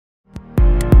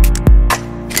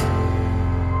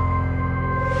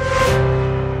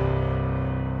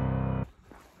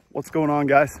What's going on,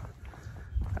 guys?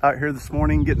 Out here this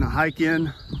morning getting a hike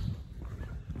in.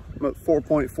 I'm at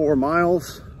 4.4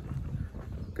 miles.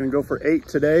 Gonna go for 8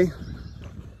 today.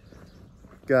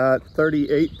 Got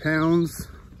 38 pounds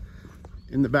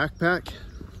in the backpack.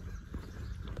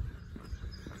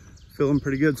 Feeling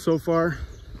pretty good so far.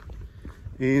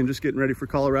 And just getting ready for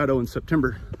Colorado in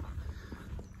September.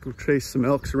 Go chase some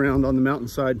elks around on the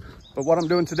mountainside. But what I'm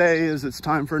doing today is it's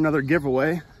time for another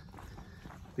giveaway.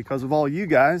 Because of all you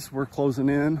guys, we're closing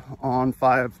in on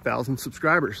 5,000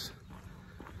 subscribers.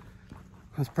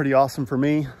 That's pretty awesome for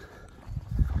me.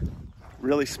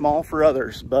 Really small for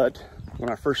others, but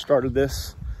when I first started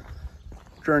this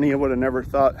journey, I would have never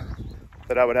thought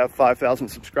that I would have 5,000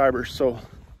 subscribers. So I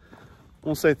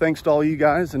want to say thanks to all you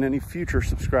guys and any future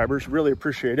subscribers. Really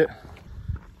appreciate it.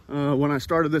 When I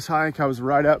started this hike, I was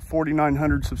right at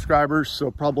 4,900 subscribers. So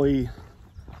probably,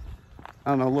 I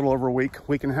don't know, a little over a week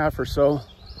and a half or so.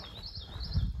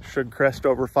 Should crest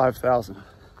over 5,000.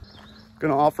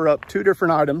 Gonna offer up 2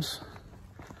 different items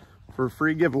for a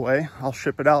free giveaway. I'll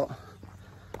ship it out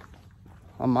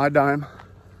on my dime.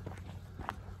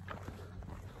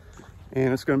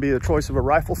 And it's gonna be the choice of a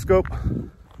rifle scope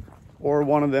or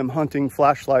one of them hunting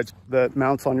flashlights that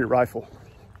mounts on your rifle.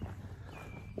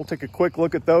 We'll take a quick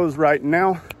look at those right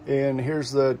now. And here's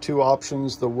the 2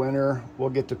 options the winner will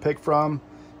get to pick from.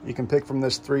 You can pick from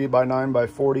this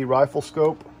 3x9x40 rifle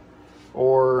scope,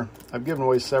 or I've given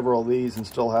away several of these and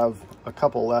still have a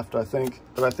couple left, I think.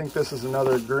 But I think this is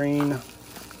another green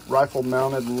rifle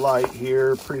mounted light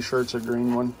here. Pretty sure it's a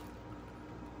green one.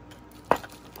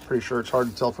 Pretty sure it's hard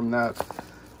to tell from that.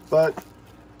 But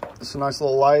it's a nice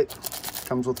little light.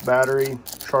 Comes with battery,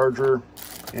 charger,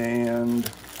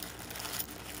 and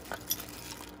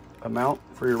a mount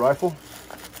for your rifle.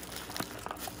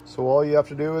 So all you have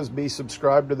to do is be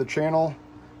subscribed to the channel,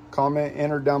 comment,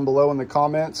 enter down below in the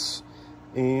comments,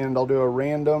 and I'll do a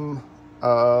random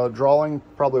drawing,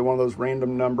 probably one of those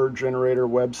random number generator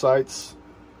websites,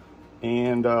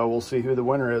 and we'll see who the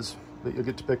winner is. But you'll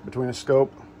get to pick between a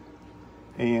scope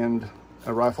and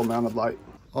a rifle mounted light.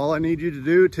 All I need you to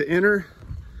do to enter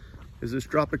is just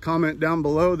drop a comment down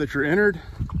below that you're entered.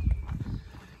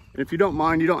 And if you don't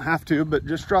mind, you don't have to, but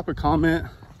just drop a comment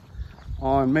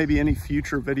on maybe any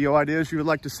future video ideas you would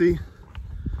like to see.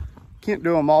 Can't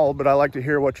do them all, but I like to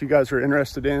hear what you guys are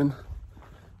interested in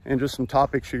and just some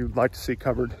topics you'd like to see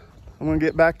covered. I'm gonna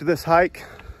get back to this hike.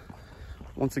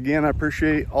 Once again, I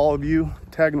appreciate all of you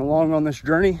tagging along on this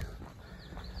journey.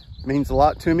 It means a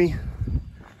lot to me.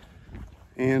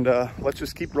 And let's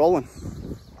just keep rolling.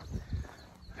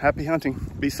 Happy hunting.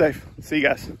 Be safe. See you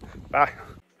guys. Bye.